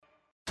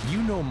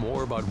You know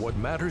more about what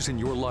matters in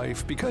your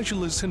life because you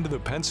listen to the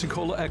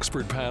Pensacola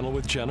Expert Panel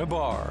with Jenna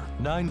Barr.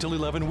 9 till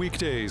 11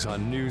 weekdays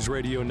on News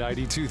Radio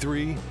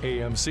 92.3,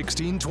 AM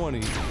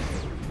 1620.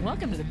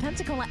 Welcome to the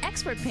Pensacola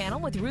Expert Panel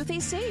with Ruthie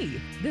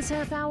C. This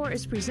half hour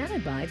is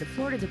presented by the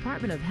Florida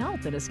Department of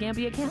Health in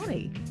Escambia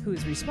County, who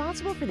is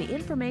responsible for the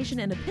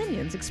information and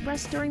opinions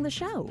expressed during the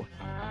show.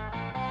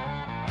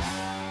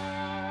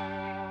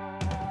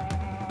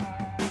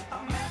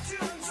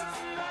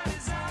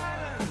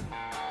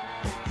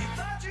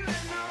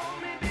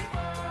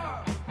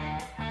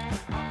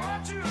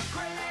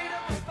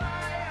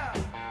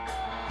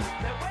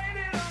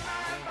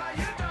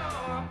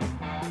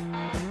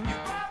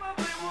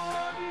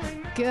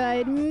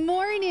 Good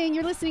morning.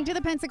 You're listening to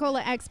the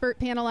Pensacola Expert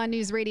Panel on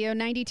News Radio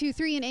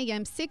 92.3 and AM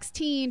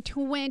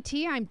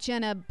 1620. I'm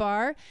Jenna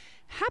Barr.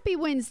 Happy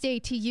Wednesday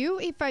to you,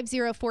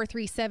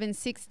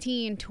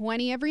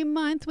 850-437-1620. Every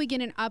month we get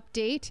an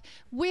update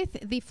with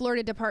the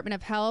Florida Department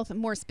of Health,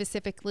 more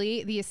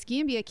specifically the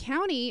Escambia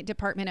County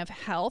Department of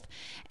Health.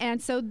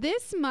 And so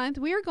this month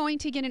we are going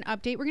to get an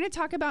update. We're going to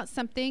talk about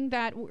something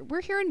that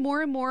we're hearing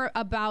more and more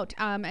about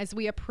as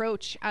we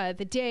approach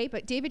the day.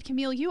 But David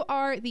Camille, you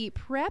are the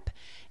PrEP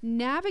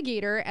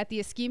Navigator at the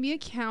Escambia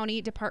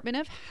County Department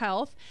of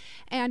Health,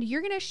 and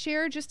you're going to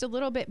share just a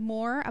little bit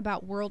more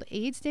about World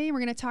AIDS Day. We're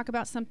going to talk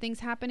about some things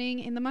happening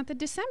in the month of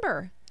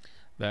December.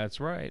 That's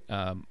right.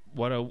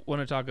 What I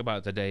want to talk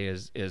about today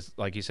is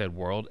like you said,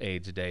 World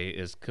AIDS Day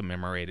is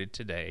commemorated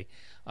today.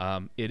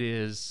 It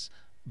is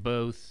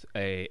both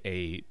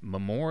a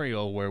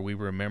memorial where we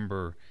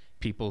remember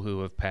people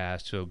who have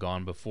passed, who have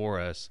gone before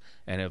us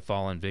and have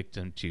fallen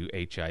victim to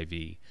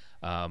HIV,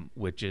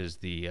 which is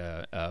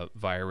the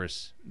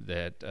virus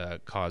that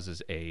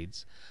causes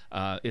AIDS.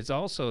 It's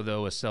also,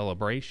 though, a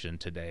celebration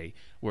today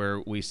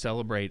where we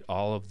celebrate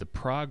all of the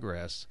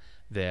progress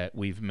that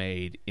we've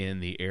made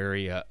in the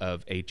area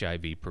of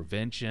HIV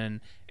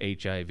prevention,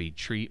 HIV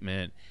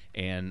treatment,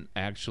 and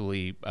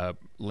actually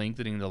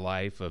lengthening the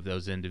life of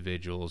those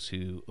individuals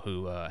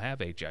who have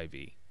HIV.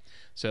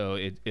 So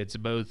it's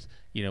both,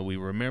 we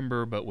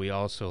remember, but we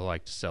also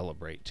like to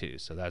celebrate too.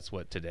 So that's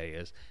what today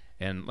is.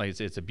 And like I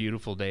said, it's a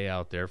beautiful day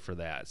out there for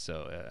that.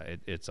 So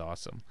it's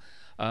awesome.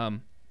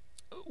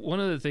 One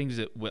of the things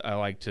that I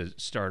like to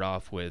start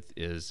off with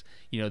is,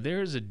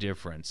 there's a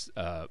difference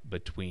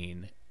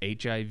between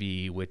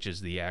HIV, which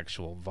is the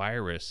actual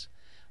virus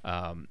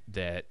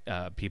that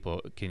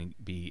people can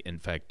be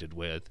infected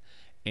with,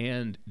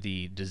 and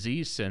the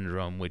disease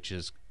syndrome, which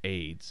is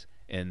AIDS.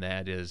 And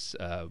that is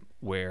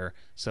where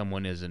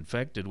someone is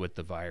infected with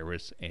the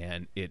virus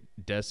and it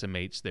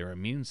decimates their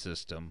immune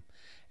system.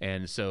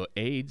 And so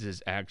AIDS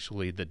is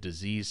actually the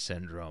disease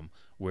syndrome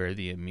where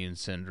the immune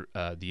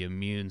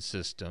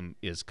system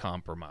is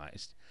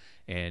compromised.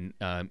 And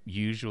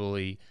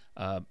usually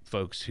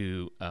folks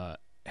who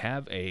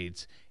have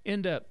AIDS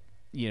end up,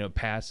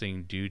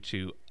 passing due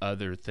to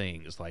other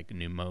things like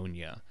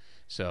pneumonia.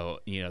 So,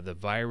 the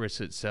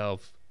virus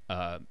itself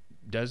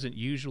doesn't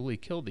usually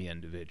kill the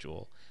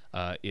individual.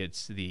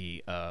 It's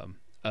the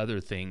other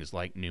things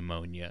like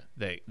pneumonia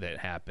that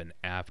happen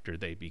after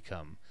they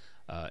become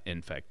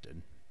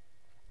infected.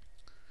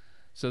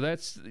 So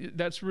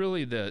that's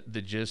really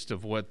the gist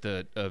of what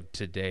of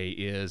today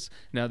is.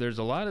 Now, there's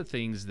a lot of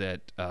things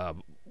that I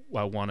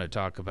want to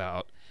talk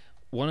about.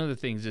 One of the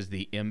things is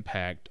the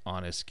impact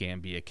on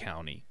Escambia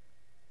County.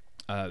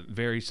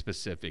 Very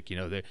specific.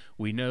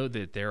 We know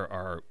that there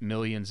are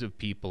millions of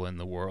people in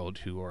the world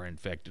who are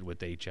infected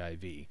with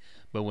HIV,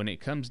 but when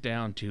it comes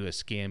down to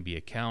Escambia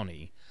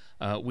County,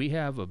 we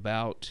have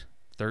about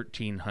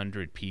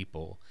 1,300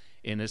 people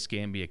in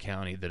Escambia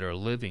County that are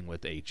living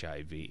with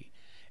HIV,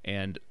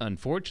 and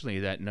unfortunately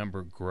that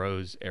number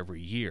grows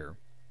every year.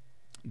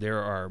 There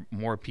are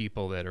more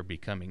people that are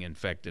becoming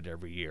infected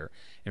every year.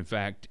 In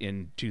fact,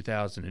 in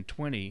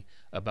 2020,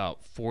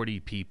 about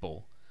 40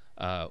 people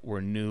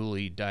were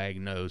newly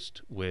diagnosed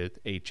with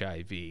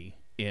HIV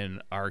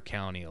in our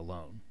county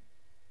alone.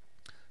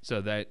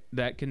 So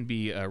that can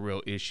be a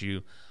real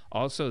issue.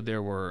 Also,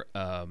 there were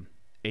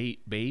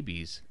 8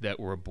 babies that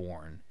were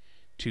born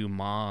to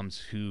moms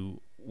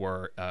who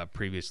were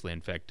previously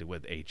infected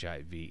with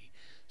HIV.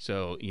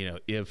 So,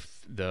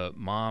 if the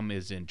mom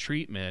is in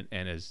treatment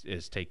and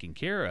is taken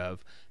care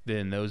of,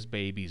 then those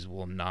babies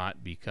will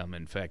not become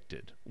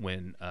infected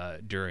when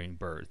during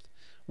birth,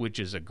 which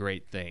is a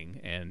great thing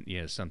and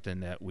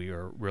something that we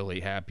are really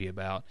happy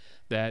about.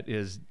 That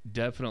is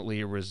definitely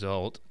a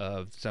result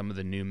of some of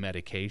the new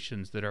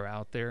medications that are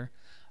out there,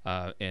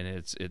 and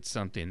it's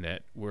something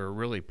that we're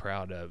really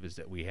proud of, is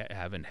that we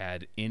haven't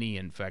had any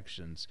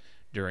infections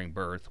during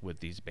birth with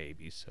these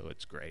babies, so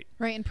it's great.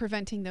 Right, and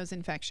preventing those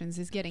infections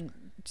is getting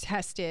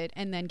tested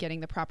and then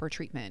getting the proper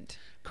treatment.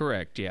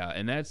 Correct, yeah,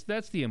 and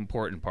that's the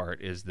important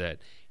part, is that,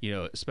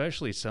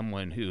 especially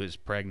someone who is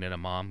pregnant, a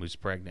mom who's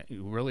pregnant,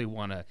 you really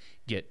want to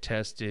get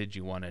tested,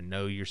 you want to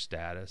know your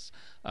status,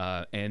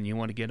 and you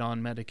want to get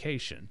on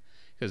medication.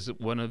 Because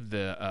one of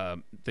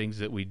the things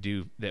that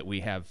we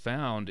have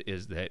found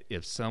is that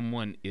if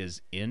someone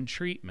is in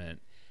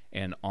treatment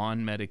and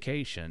on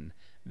medication,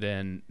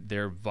 then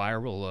their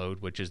viral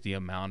load, which is the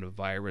amount of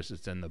virus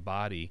that's in the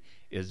body,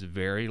 is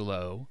very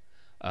low.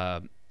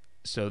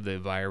 So the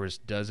virus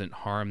doesn't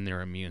harm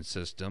their immune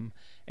system.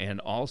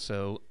 And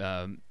also,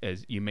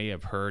 as you may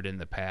have heard in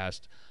the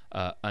past,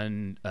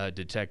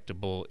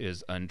 undetectable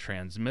is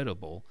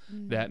untransmittable.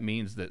 That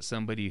means that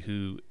somebody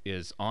who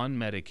is on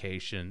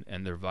medication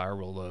and their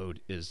viral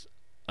load is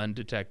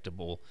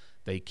undetectable,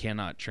 they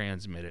cannot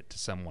transmit it to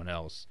someone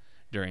else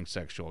during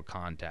sexual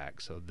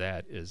contact. So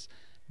that is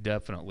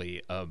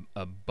definitely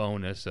a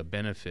bonus, a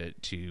benefit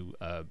to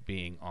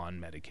being on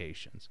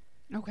medications.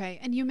 Okay.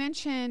 And you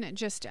mentioned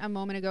just a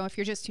moment ago, if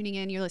you're just tuning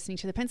in, you're listening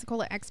to the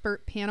Pensacola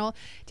Expert Panel.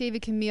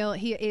 David Camille,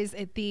 he is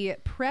the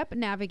PrEP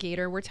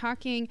Navigator. We're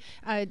talking,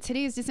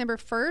 today is December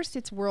 1st.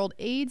 It's World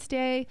AIDS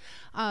Day.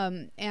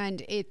 And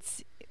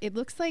it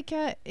looks like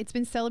it's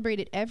been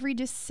celebrated every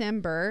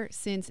December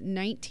since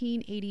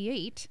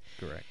 1988.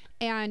 Correct.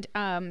 And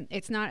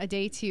it's not a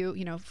day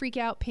to, freak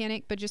out,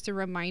 panic, but just a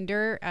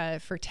reminder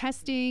for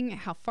testing,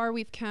 how far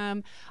we've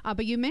come.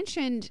 But you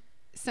mentioned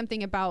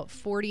something about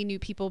 40 new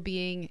people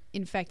being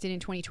infected in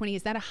 2020.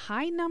 Is that a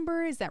high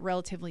number? Is that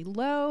relatively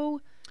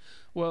low?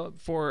 Well,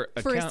 for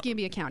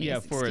Escambia County. Yeah,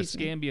 for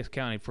Escambia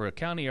County, for a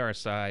county our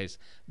size,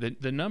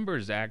 the number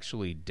is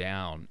actually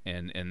down,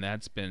 and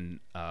that's been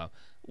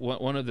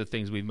one of the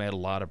things. We've made a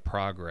lot of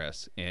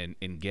progress in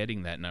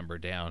getting that number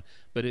down,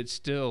 but it's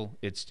still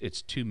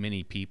it's too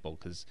many people,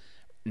 because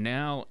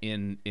now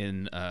in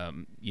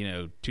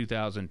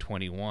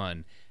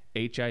 2021,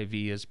 HIV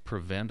is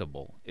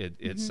preventable.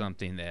 It's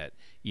something that,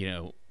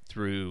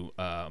 through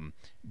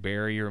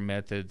barrier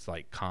methods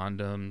like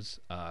condoms,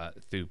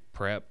 through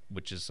PrEP,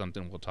 which is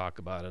something we'll talk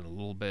about in a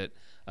little bit,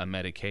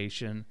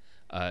 medication,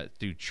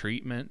 through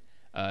treatment,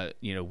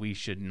 we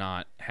should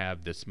not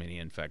have this many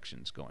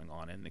infections going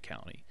on in the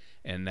county.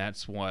 And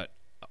that's what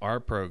our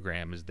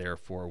program is there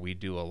for. We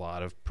do a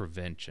lot of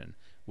prevention.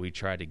 We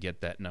try to get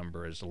that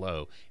number as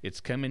low.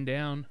 It's coming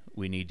down.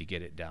 We need to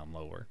get it down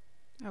lower.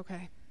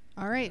 Okay.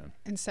 All right. Yeah.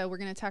 And so we're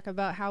going to talk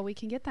about how we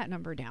can get that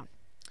number down.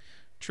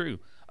 True.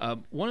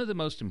 One of the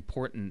most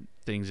important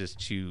things is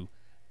to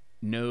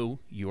know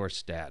your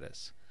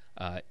status.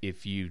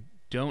 If you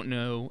don't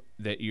know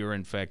that you're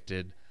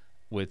infected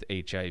with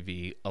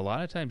HIV, a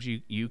lot of times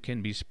you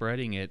can be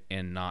spreading it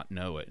and not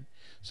know it.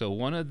 So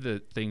one of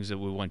the things that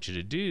we want you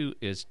to do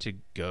is to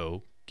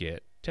go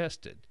get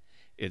tested.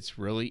 It's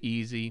really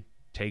easy,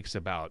 takes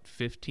about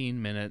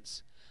 15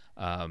 minutes.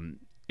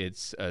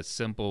 It's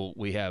simple.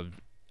 We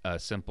have a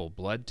simple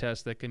blood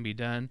test that can be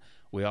done.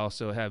 We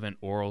also have an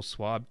oral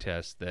swab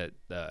test that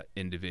the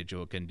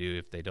individual can do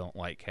if they don't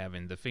like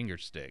having the finger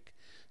stick.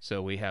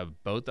 So we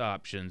have both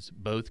options.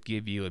 Both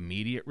give you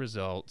immediate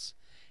results.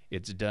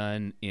 It's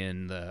done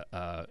in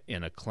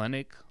a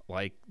clinic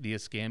like the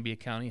Escambia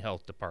County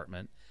Health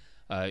Department.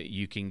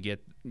 You can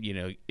get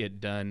it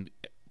done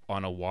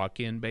on a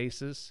walk-in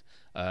basis.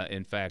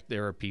 In fact,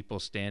 there are people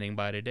standing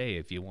by today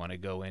if you want to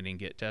go in and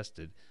get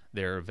tested.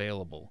 They're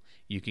available.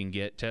 You can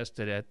get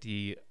tested at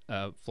the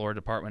Florida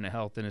Department of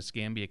Health in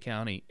Escambia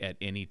County at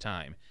any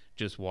time.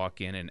 Just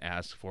walk in and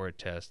ask for a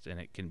test, and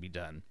it can be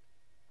done.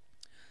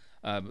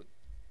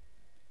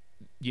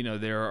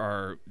 There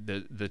are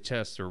the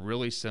tests are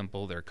really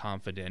simple. They're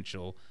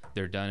confidential.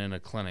 They're done in a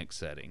clinic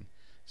setting,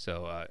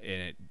 so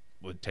and it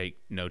would take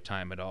no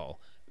time at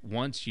all.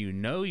 Once you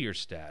know your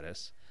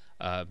status,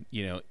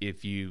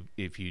 if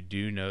you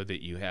do know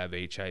that you have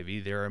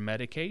HIV, there are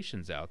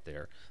medications out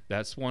there.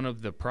 That's one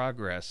of the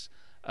progress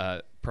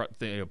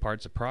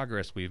parts of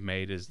progress we've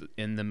made is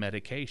in the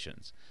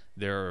medications.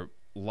 There are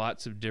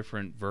lots of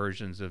different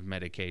versions of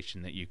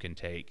medication that you can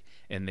take,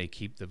 and they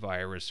keep the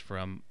virus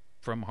from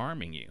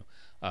harming you.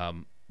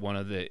 One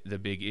of the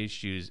big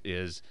issues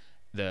is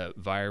the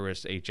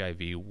virus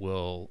HIV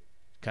will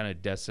kind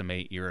of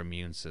decimate your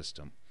immune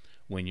system.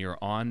 When you're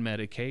on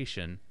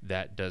medication,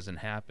 that doesn't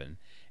happen,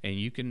 and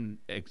you can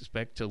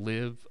expect to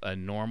live a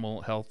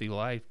normal, healthy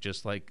life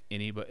just like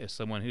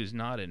someone who's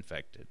not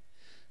infected.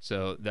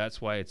 So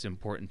that's why it's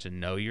important to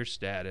know your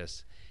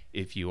status.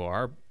 If you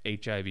are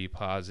HIV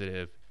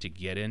positive, to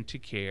get into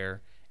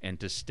care and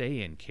to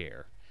stay in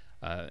care,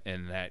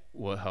 and that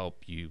will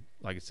help you,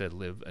 like I said,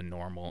 live a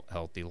normal,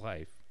 healthy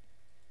life.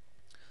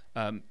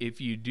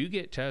 If you do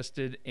get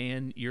tested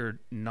and you're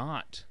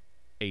not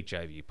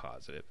HIV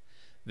positive,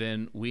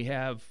 then we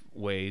have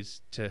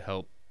ways to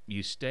help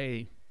you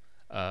stay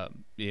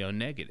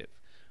negative.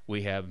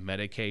 We have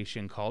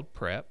medication called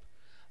PrEP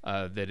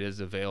that is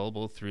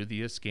available through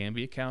the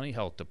Escambia County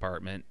Health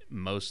Department.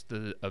 Most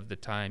of the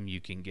time you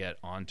can get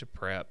onto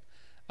PrEP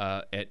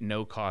at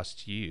no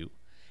cost to you.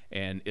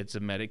 And it's a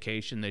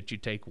medication that you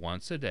take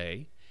once a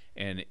day.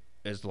 And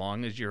as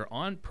long as you're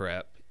on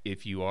PrEP,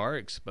 if you are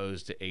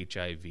exposed to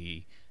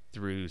HIV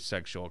through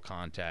sexual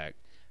contact,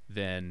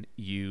 then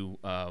you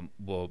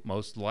will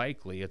most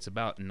likely, it's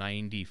about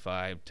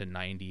 95 to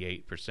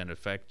 98%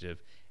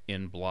 effective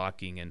in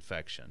blocking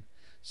infection.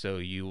 So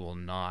you will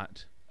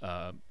not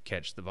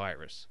catch the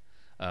virus,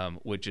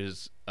 which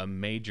is a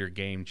major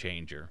game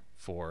changer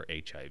for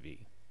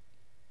HIV.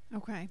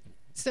 Okay.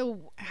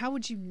 So how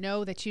would you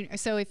know that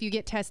so if you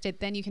get tested,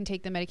 then you can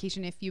take the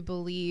medication if you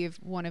believe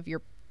one of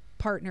your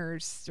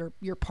partners or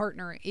your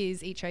partner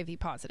is HIV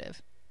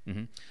positive?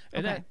 Mm-hmm.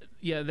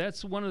 And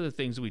that's one of the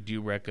things we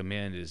do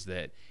recommend is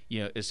that,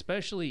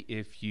 especially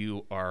if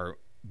you are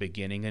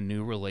beginning a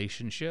new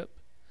relationship,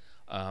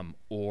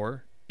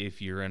 or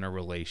if you're in a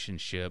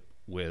relationship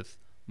with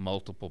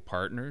multiple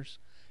partners,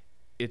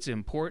 it's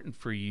important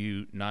for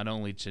you not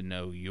only to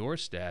know your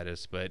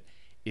status, but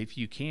if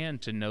you can,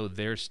 to know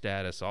their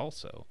status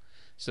also.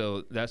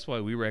 So that's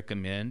why we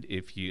recommend,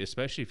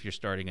 especially if you're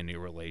starting a new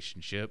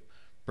relationship,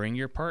 bring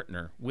your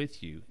partner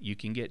with you. You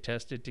can get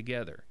tested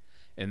together,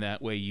 and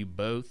that way you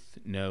both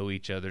know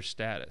each other's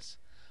status.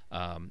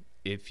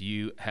 If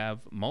you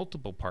have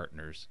multiple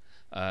partners,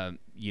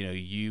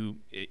 you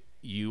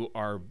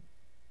are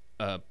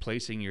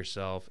placing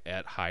yourself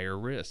at higher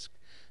risk.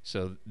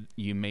 So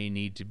you may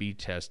need to be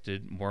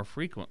tested more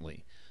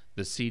frequently.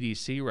 The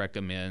CDC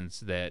recommends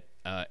that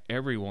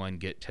everyone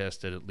get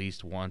tested at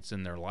least once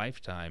in their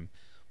lifetime,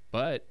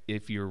 but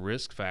if your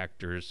risk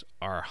factors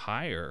are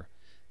higher,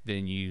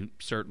 then you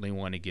certainly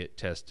want to get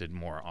tested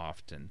more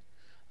often.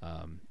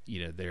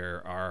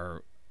 There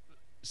are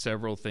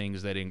several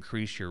things that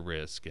increase your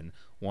risk, and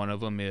one of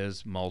them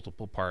is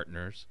multiple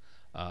partners.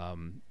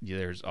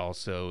 There's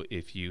also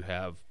if you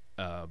have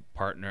a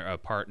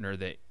partner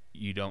that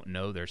you don't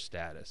know their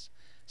status,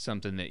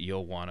 something that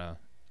you'll want to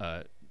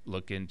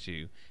look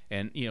into,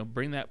 and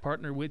bring that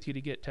partner with you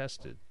to get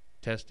tested.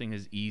 Testing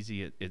is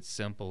easy, it's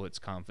simple, it's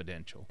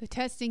confidential. The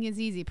testing is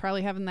easy.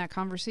 Probably having that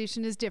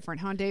conversation is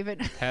different, huh,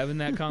 David? Having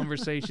that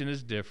conversation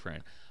is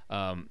different.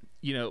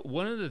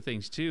 One of the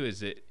things too is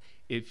that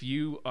if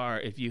you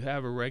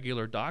have a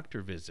regular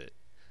doctor visit,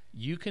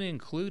 you can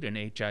include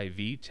an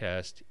HIV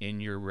test in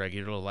your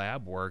regular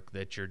lab work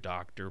that your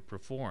doctor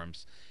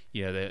performs.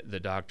 The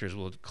doctors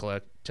will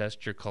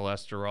test your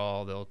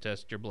cholesterol, they'll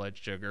test your blood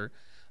sugar.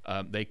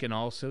 They can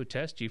also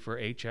test you for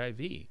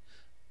HIV.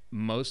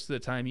 Most of the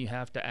time you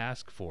have to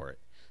ask for it.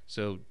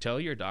 So tell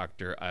your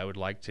doctor, I would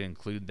like to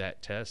include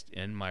that test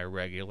in my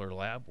regular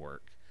lab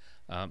work.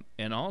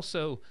 And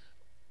also,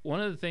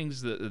 one of the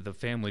things that the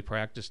family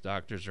practice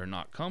doctors are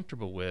not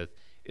comfortable with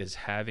is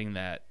having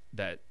that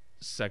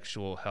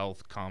sexual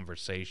health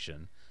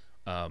conversation.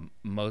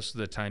 Most of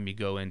the time you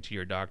go into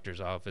your doctor's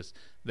office,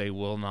 they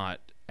will not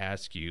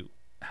ask you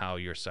how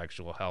your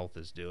sexual health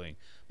is doing.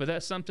 But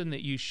that's something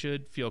that you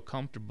should feel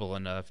comfortable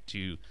enough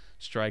to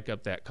strike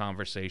up that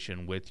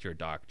conversation with your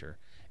doctor.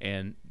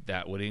 And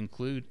that would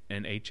include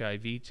an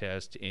HIV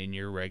test in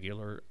your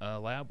regular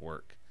lab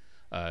work.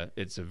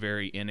 It's a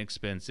very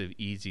inexpensive,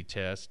 easy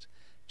test.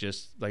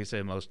 Just like I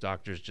said, most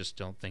doctors just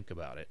don't think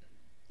about it.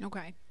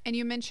 Okay. And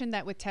you mentioned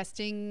that with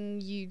testing,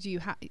 you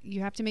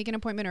have to make an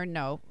appointment or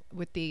no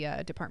with the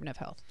Department of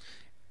Health?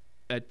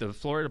 At the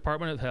Florida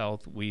Department of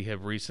Health, we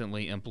have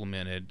recently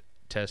implemented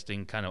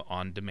testing kind of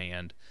on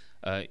demand.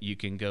 You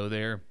can go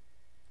there,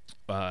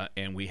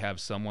 and we have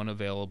someone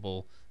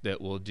available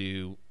that will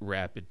do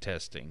rapid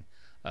testing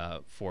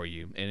for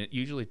you. And it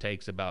usually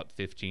takes about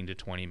 15 to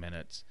 20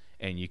 minutes,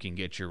 and you can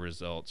get your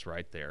results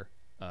right there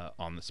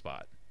on the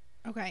spot.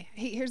 Okay.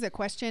 Hey, here's a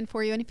question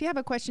for you. And if you have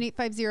a question,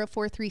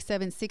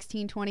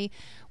 850-437-1620,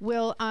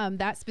 will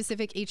that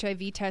specific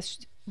HIV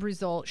test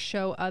result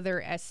show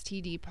other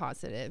STD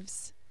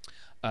positives?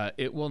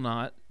 It will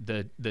not.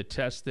 The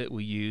test that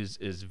we use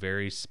is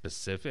very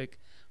specific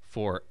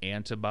for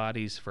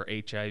antibodies for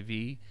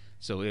HIV,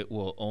 so it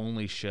will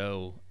only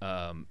show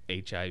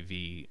HIV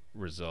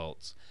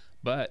results.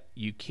 But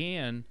you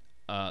can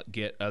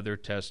get other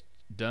tests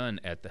done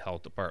at the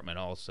health department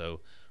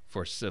also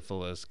for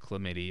syphilis,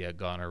 chlamydia,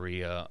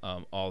 gonorrhea.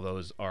 All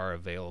those are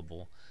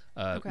available.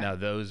 Okay. Now,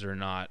 those are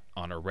not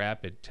on a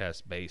rapid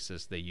test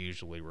basis. They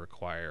usually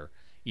require,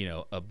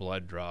 a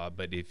blood draw.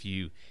 But if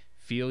you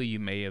feel you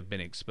may have been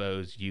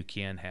exposed, you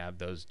can have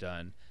those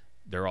done.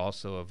 They're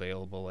also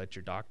available at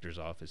your doctor's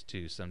office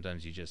too.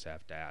 Sometimes you just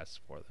have to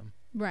ask for them.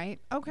 Right.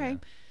 Okay. Yeah.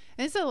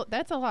 And so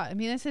that's a lot. I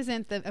mean, this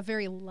isn't a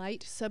very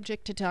light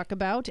subject to talk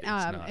about. It's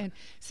not. And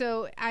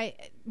so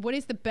what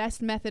is the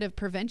best method of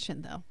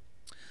prevention though?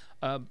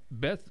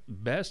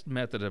 Best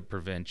method of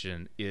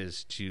prevention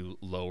is to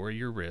lower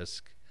your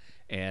risk.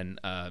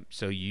 And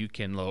so you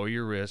can lower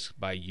your risk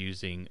by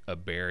using a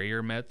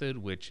barrier method,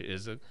 which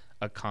is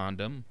a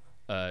condom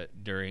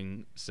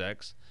during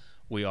sex.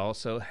 We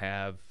also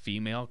have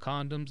female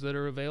condoms that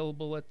are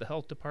available at the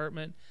health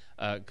department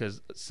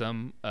because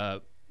some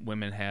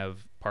women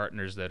have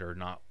partners that are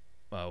not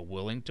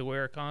willing to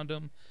wear a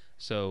condom.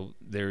 So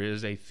there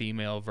is a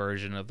female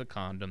version of the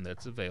condom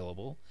that's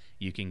available.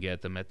 You can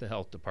get them at the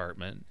health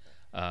department,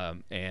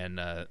 and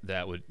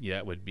that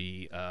would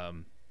be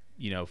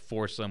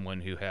for someone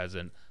who has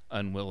an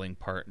unwilling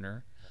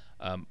partner.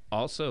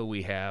 Also,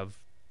 we have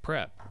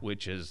PrEP,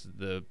 which is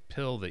the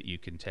pill that you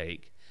can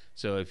take.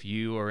 So if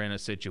you are in a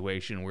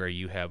situation where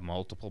you have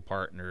multiple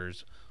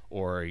partners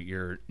or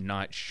you're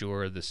not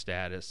sure the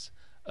status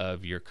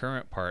of your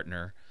current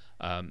partner,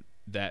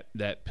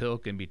 that pill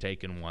can be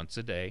taken once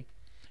a day.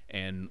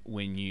 And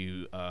when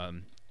you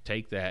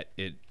take that,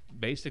 it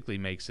basically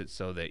makes it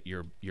so that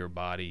your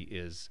body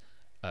is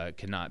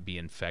cannot be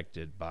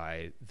infected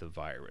by the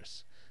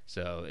virus.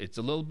 So it's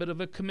a little bit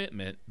of a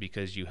commitment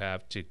because you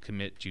have to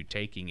commit to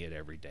taking it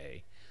every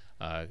day.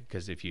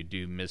 Because if you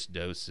do miss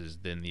doses,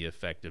 then the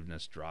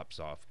effectiveness drops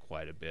off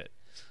quite a bit.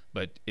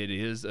 But it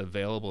is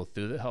available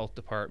through the health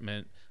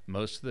department.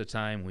 Most of the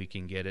time, we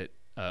can get it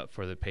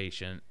for the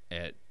patient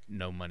at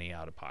no money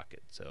out of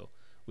pocket. So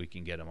we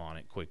can get them on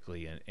it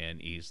quickly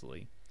and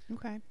easily.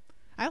 Okay.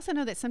 I also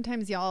know that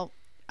sometimes y'all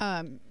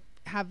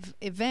have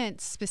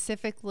events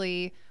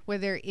specifically where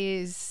there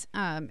is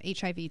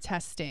HIV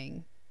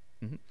testing.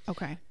 Mm-hmm.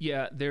 Okay.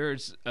 Yeah, there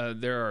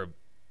are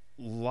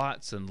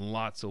lots and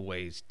lots of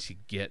ways to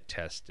get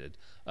tested.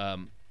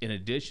 In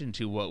addition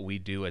to what we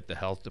do at the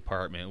health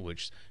department,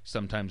 which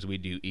sometimes we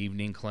do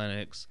evening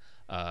clinics,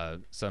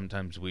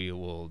 sometimes we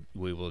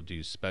will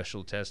do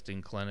special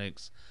testing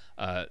clinics.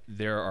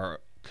 There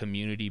are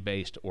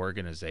community-based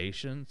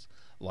organizations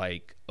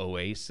like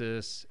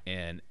OASIS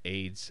and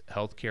AIDS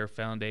Healthcare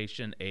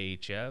Foundation,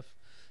 AHF.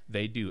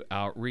 They do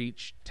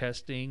outreach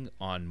testing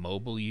on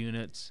mobile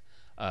units.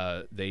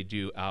 They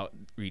do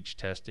outreach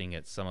testing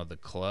at some of the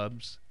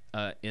clubs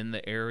in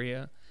the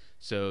area.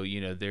 So,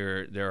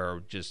 there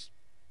are just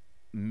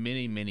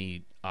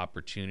many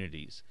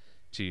opportunities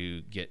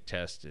to get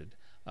tested.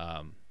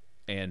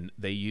 And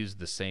they use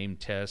the same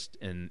test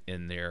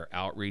in their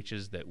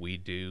outreaches that we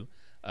do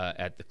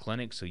at the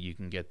clinic, so you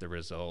can get the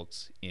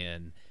results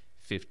in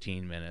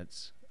 15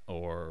 minutes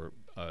or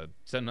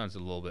sometimes a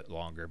little bit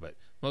longer, but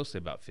mostly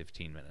about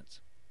 15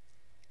 minutes.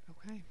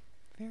 Okay.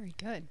 Very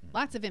good.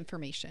 Lots of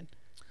information.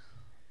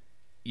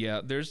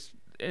 Yeah, there's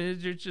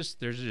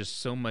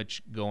just so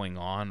much going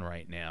on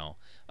right now,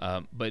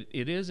 but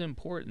it is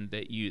important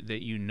that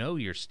you know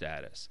your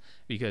status,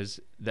 because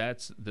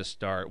that's the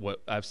start.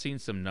 What I've seen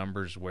some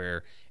numbers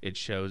where it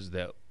shows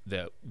that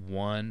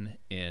 1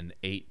 in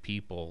 8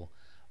 people,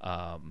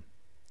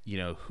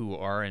 who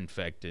are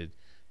infected,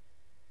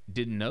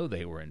 didn't know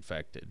they were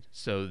infected,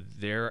 so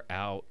they're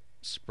out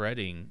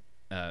spreading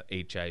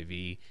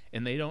HIV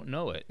and they don't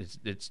know it.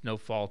 It's no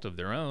fault of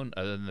their own,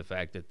 other than the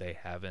fact that they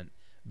haven't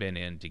been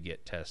in to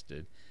get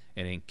tested.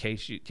 And in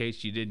case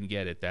you didn't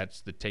get it,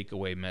 that's the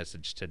takeaway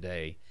message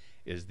today,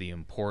 is the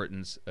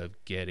importance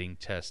of getting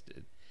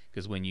tested.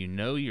 Because when you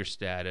know your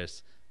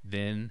status,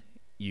 then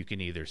you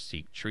can either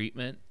seek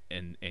treatment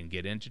and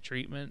get into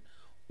treatment,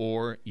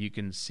 or you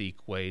can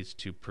seek ways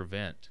to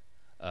prevent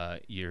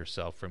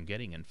yourself from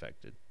getting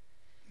infected.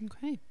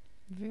 Okay.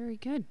 Very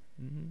good.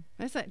 Mm-hmm.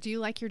 That's that. Do you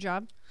like your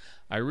job?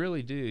 I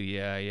really do.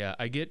 Yeah.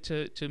 I get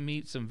to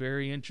meet some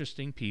very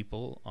interesting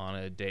people on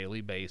a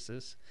daily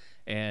basis,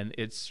 and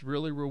it's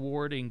really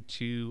rewarding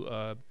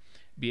to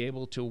be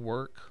able to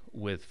work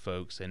with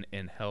folks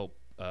and help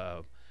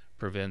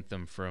prevent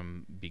them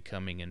from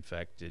becoming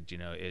infected.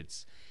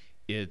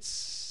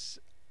 It's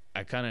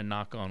I kind of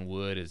knock on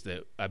wood is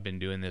that I've been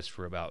doing this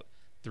for about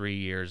 3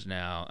 years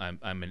now.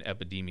 I'm an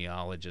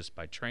epidemiologist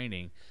by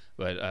training,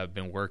 but I've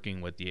been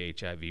working with the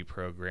HIV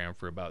program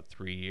for about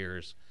 3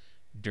 years.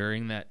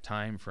 During that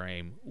time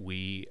frame,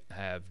 we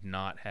have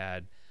not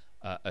had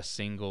a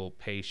single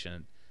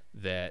patient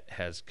that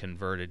has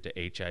converted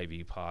to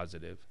HIV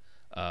positive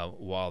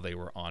while they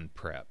were on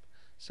PrEP.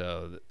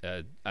 So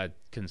I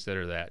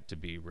consider that to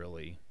be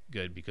really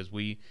good, because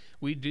we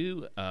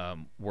do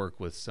work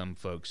with some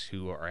folks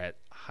who are at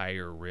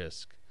higher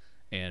risk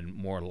and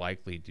more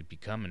likely to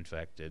become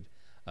infected,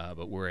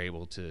 but we're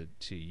able to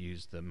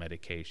use the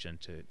medication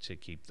to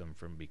keep them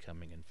from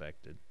becoming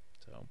infected.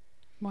 So,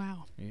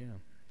 wow. Yeah.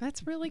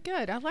 That's really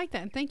good. I like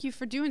that. And thank you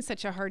for doing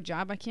such a hard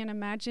job. I can't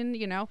imagine,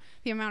 the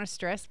amount of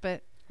stress,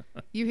 but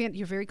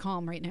you're very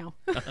calm right now.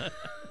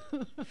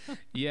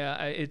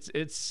 Yeah,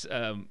 it's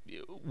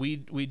we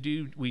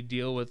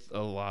deal with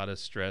a lot of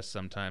stress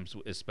sometimes,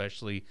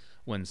 especially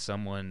when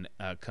someone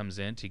comes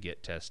in to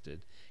get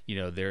tested.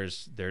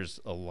 There's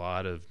a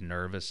lot of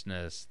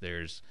nervousness.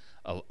 There's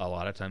a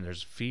lot of time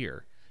there's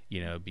fear,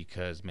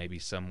 because maybe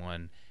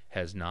someone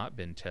has not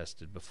been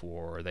tested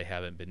before, or they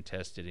haven't been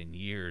tested in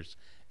years,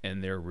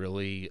 and they're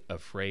really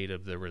afraid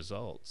of the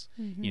results.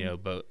 Mm-hmm.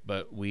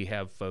 But we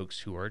have folks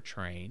who are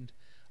trained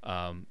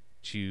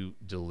to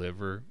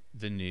deliver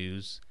the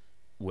news,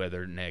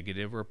 whether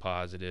negative or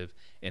positive,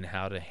 and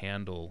how to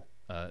handle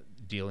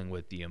dealing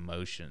with the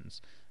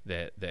emotions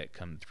that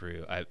come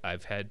through.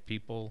 I've had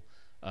people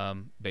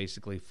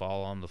basically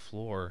fall on the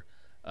floor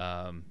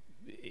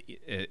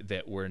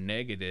that were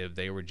negative.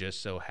 They were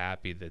just so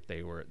happy that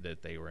they were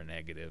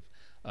negative.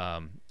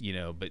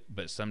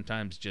 But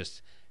sometimes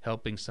just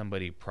helping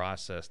somebody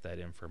process that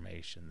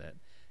information that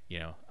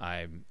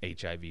I'm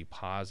HIV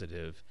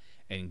positive,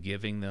 and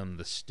giving them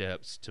the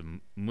steps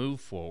to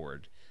move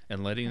forward,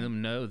 and letting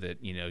them know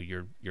that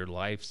your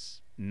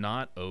life's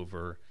not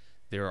over.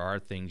 There are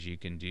things you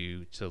can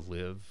do to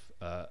live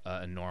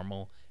a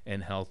normal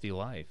and healthy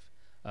life.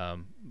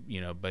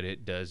 But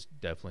it does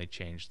definitely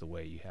change the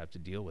way you have to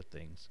deal with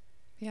things.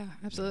 Yeah,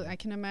 absolutely. I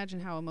can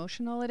imagine how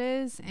emotional it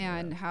is,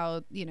 and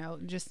how,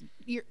 just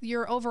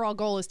your overall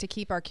goal is to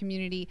keep our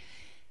community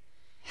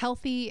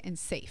healthy and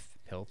safe.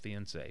 healthy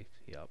and safe.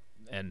 Yep.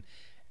 And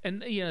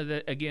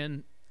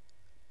again,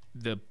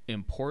 the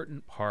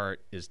important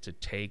part is to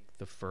take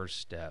the first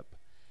step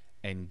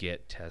and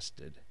get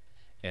tested.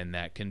 And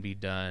that can be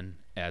done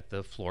at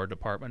the Florida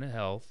Department of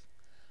Health.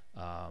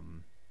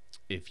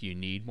 If you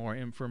need more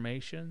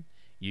information,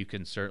 you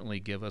can certainly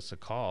give us a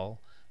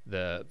call.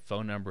 The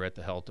phone number at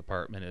the health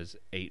department is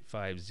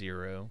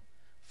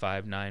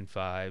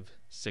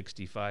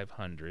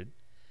 850-595-6500.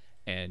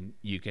 And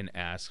you can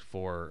ask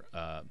for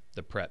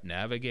the PrEP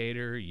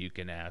Navigator. You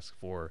can ask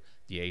for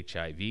the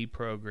HIV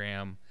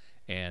program,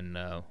 and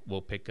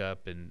we'll pick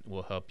up and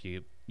we'll help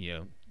you,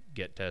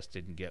 get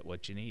tested and get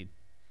what you need.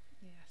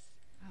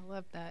 I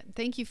love that.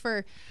 Thank you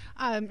for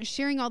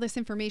sharing all this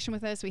information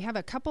with us. We have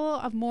a couple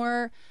of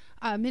more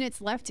minutes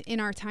left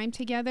in our time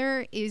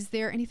together. Is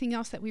there anything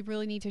else that we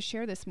really need to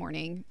share this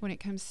morning when it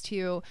comes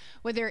to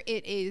whether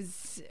it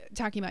is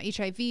talking about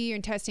HIV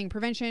and testing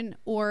prevention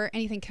or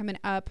anything coming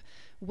up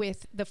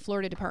with the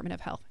Florida Department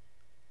of Health?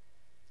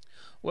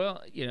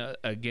 Well,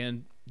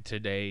 again,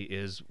 today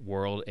is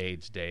World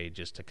AIDS Day,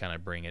 just to kind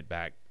of bring it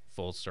back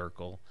full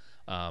circle.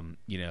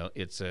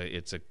 It's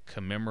a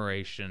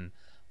commemoration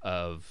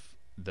of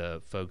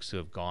the folks who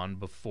have gone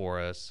before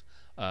us,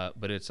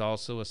 but it's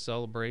also a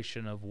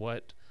celebration of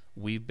what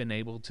we've been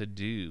able to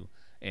do.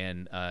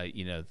 And,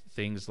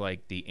 things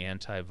like the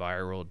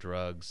antiviral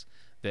drugs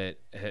that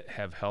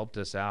have helped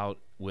us out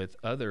with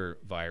other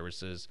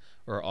viruses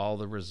are all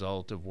the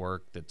result of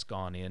work that's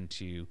gone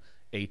into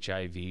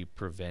HIV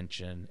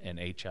prevention and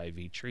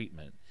HIV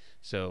treatment.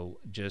 So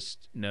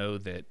just know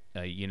that,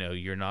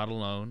 you're not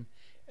alone.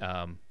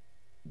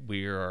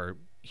 We are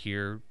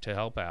here to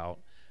help out.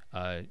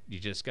 You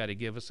just got to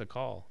give us a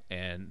call.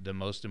 And the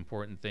most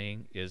important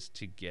thing is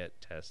to get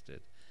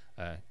tested.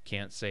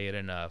 Can't say it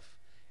enough.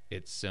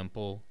 It's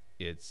simple,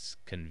 it's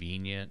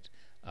convenient,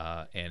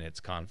 and it's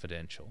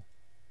confidential.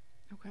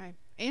 Okay.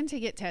 And to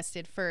get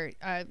tested for,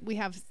 we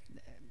have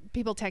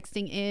people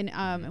texting in,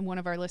 and one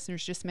of our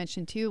listeners just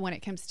mentioned too, when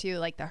it comes to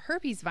like the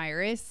herpes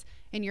virus,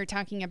 and you're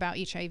talking about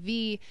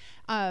HIV,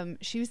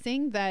 she was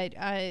saying that,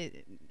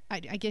 I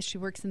guess she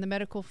works in the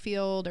medical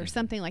field or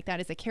something like that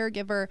as a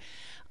caregiver,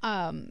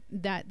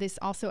 that this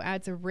also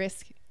adds a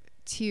risk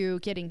to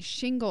getting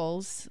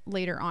shingles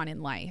later on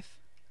in life.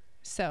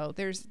 So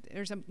there's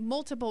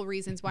multiple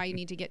reasons why you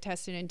need to get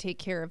tested and take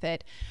care of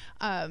it.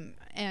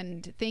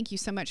 And thank you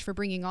so much for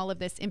bringing all of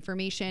this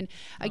information.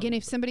 Again,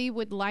 if somebody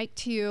would like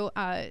to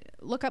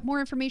look up more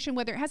information,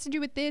 whether it has to do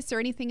with this or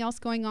anything else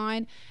going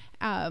on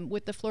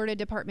with the Florida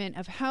Department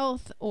of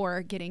Health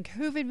or getting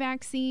COVID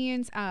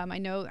vaccines, I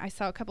know I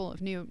saw a couple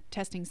of new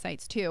testing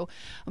sites too,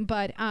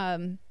 but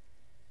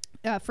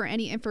for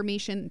any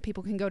information,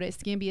 people can go to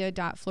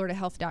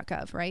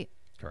escambia.floridahealth.gov, right?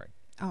 Correct.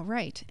 All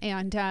right.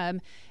 And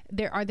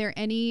are there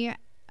any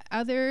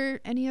other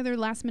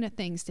last minute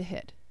things to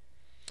hit?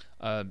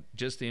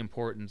 Just the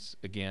importance,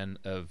 again,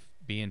 of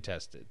being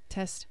tested.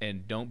 Test.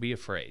 And don't be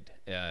afraid.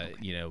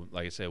 Okay.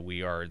 Like I said,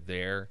 we are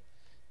there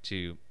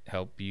to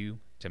help you,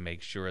 to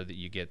make sure that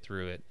you get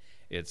through it.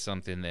 It's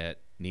something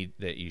that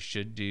you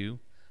should do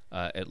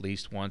at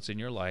least once in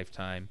your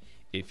lifetime.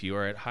 If you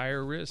are at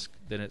higher risk,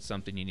 then it's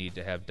something you need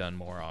to have done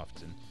more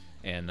often.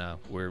 And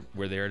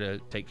we're there to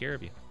take care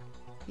of you.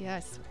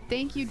 Yes.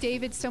 Thank you,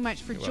 David, so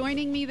much for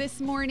joining me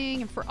this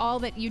morning and for all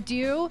that you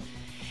do.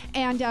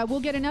 And we'll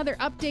get another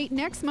update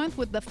next month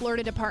with the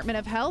Florida Department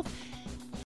of Health.